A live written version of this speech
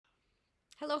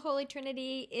Hello, Holy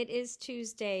Trinity. It is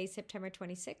Tuesday, September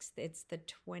 26th. It's the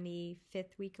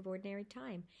 25th week of Ordinary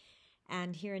Time.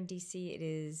 And here in DC, it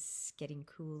is getting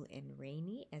cool and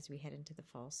rainy as we head into the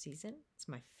fall season. It's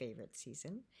my favorite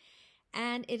season.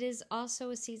 And it is also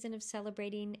a season of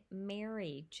celebrating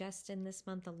Mary. Just in this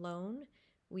month alone,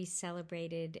 we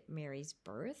celebrated Mary's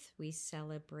birth. We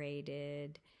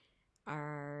celebrated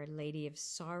Our Lady of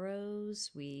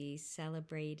Sorrows. We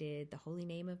celebrated the Holy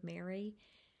Name of Mary.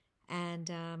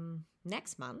 And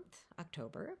next month,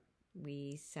 October,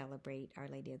 we celebrate Our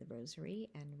Lady of the Rosary,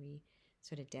 and we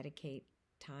sort of dedicate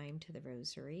time to the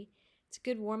Rosary. It's a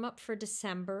good warm-up for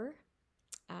December,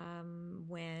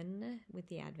 when, with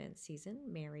the Advent season,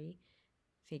 Mary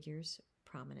figures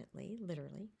prominently,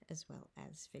 literally, as well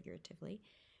as figuratively,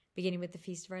 beginning with the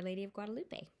Feast of Our Lady of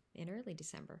Guadalupe in early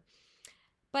December.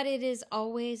 But it is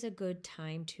always a good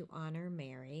time to honor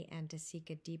Mary and to seek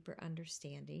a deeper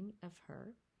understanding of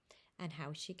her and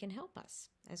how she can help us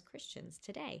as Christians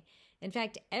today. In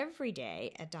fact, every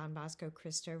day at Don Bosco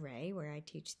Cristo Rey, where I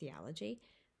teach theology,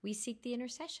 we seek the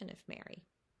intercession of Mary,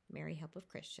 Mary, Help of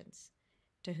Christians,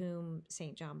 to whom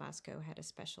St. John Bosco had a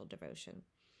special devotion.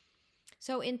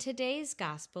 So in today's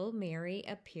gospel, Mary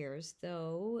appears,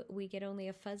 though we get only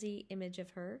a fuzzy image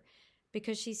of her,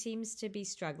 because she seems to be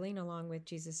struggling along with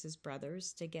Jesus's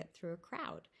brothers to get through a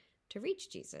crowd to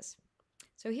reach Jesus.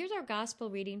 So here's our gospel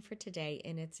reading for today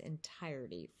in its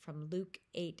entirety from Luke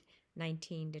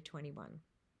 8:19-21.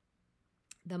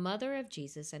 The mother of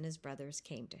Jesus and his brothers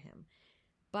came to him,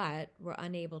 but were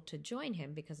unable to join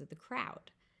him because of the crowd.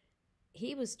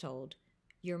 He was told,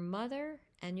 "Your mother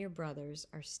and your brothers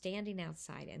are standing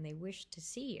outside and they wish to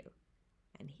see you."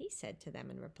 And he said to them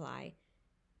in reply,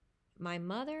 "My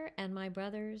mother and my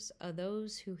brothers are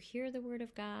those who hear the word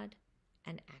of God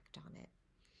and act on it."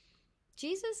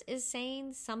 Jesus is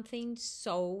saying something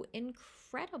so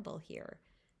incredible here.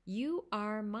 You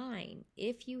are mine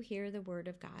if you hear the word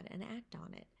of God and act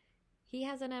on it. He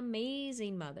has an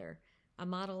amazing mother, a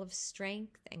model of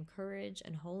strength and courage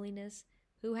and holiness,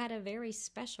 who had a very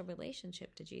special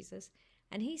relationship to Jesus.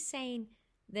 And he's saying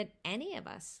that any of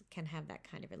us can have that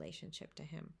kind of relationship to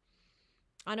him.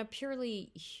 On a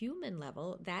purely human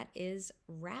level, that is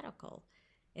radical.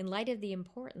 In light of the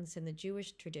importance in the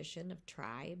Jewish tradition of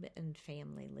tribe and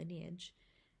family lineage.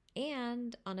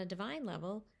 And on a divine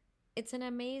level, it's an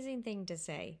amazing thing to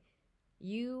say.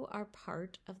 You are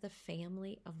part of the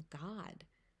family of God,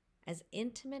 as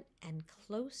intimate and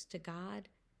close to God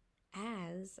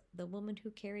as the woman who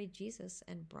carried Jesus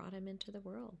and brought him into the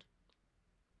world.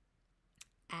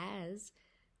 As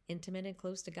intimate and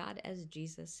close to God as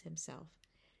Jesus himself.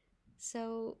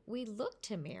 So we look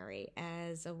to Mary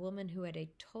as a woman who had a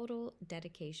total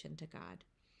dedication to God.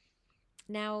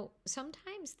 Now,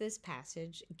 sometimes this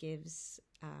passage gives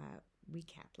we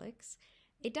Catholics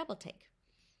a double take,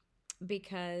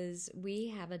 because we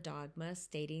have a dogma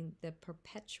stating the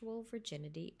perpetual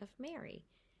virginity of Mary.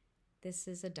 This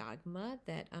is a dogma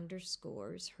that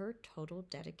underscores her total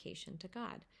dedication to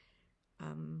God.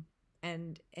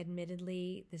 And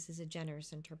admittedly, this is a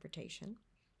generous interpretation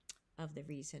of the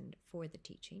reason for the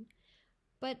teaching.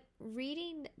 But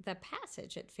reading the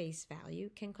passage at face value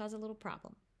can cause a little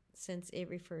problem, since it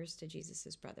refers to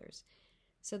Jesus's brothers.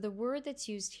 So the word that's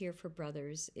used here for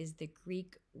brothers is the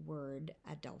Greek word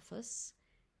adelphos.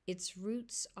 Its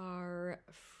roots are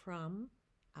from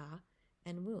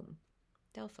and womb,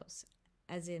 delphos,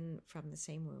 as in from the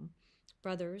same womb.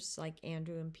 Brothers like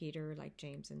Andrew and Peter, like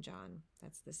James and John,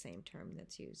 that's the same term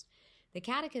that's used. The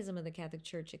Catechism of the Catholic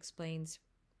Church explains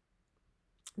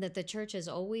that the Church has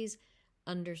always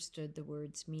understood the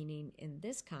word's meaning in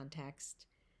this context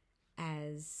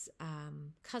as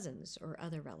cousins or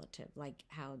other relative, like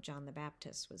how John the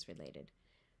Baptist was related.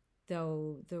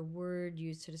 Though the word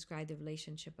used to describe the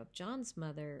relationship of John's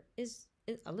mother is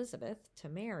Elizabeth to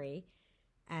Mary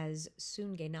as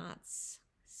sungenes,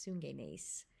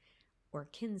 or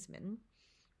kinsman,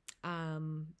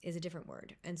 is a different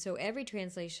word. And so every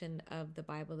translation of the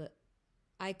Bible that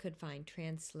I could find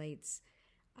translates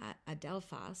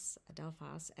adelphos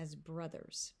as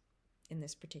brothers in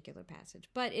this particular passage.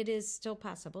 But it is still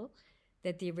possible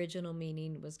that the original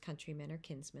meaning was countrymen or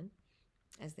kinsmen,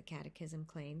 as the Catechism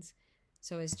claims,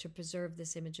 so as to preserve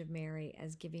this image of Mary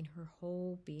as giving her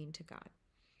whole being to God.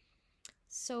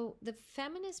 So the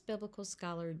feminist biblical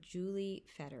scholar Julie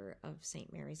Fetter of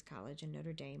St. Mary's College in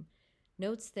Notre Dame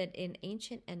notes that in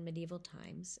ancient and medieval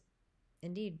times,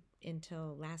 indeed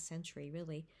until last century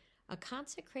really, a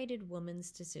consecrated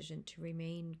woman's decision to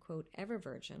remain, quote, ever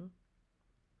virgin,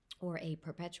 or a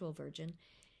perpetual virgin,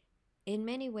 in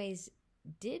many ways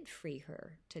did free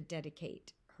her to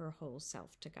dedicate her whole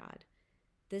self to God.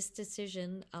 This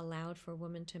decision allowed for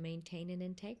women to maintain an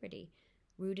integrity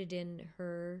rooted in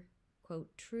her,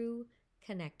 quote, true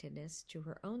connectedness to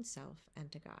her own self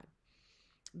and to God,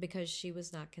 because she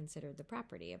was not considered the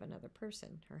property of another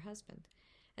person, her husband.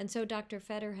 And so Dr.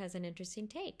 Fetter has an interesting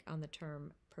take on the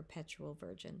term perpetual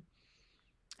virgin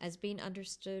as being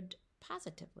understood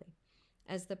positively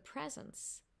as the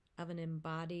presence of an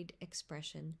embodied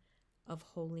expression of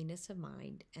holiness of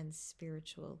mind and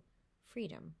spiritual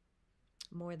freedom,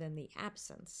 more than the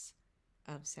absence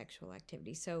of sexual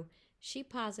activity. So she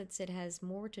posits it has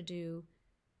more to do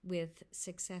with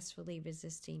successfully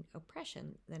resisting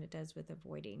oppression than it does with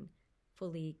avoiding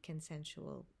fully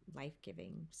consensual,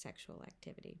 life-giving sexual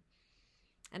activity.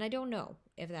 And I don't know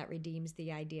if that redeems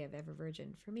the idea of ever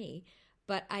virgin for me,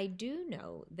 but I do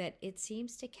know that it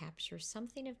seems to capture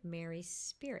something of Mary's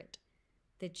spirit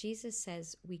that Jesus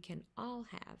says we can all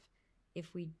have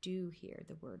if we do hear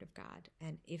the word of God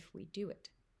and if we do it,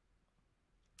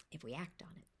 if we act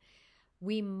on it.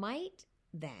 We might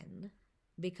then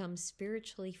become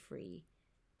spiritually free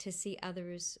to see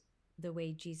others the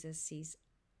way Jesus sees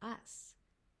us,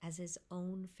 as his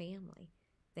own family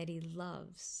that he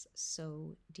loves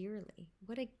so dearly.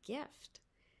 What a gift.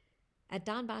 At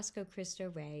Don Bosco Cristo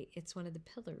Rey, it's one of the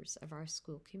pillars of our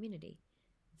school community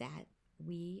that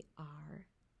we are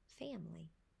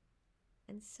family.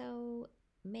 And so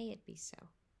may it be so.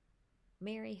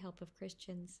 Mary, Help of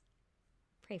Christians,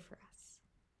 pray for us.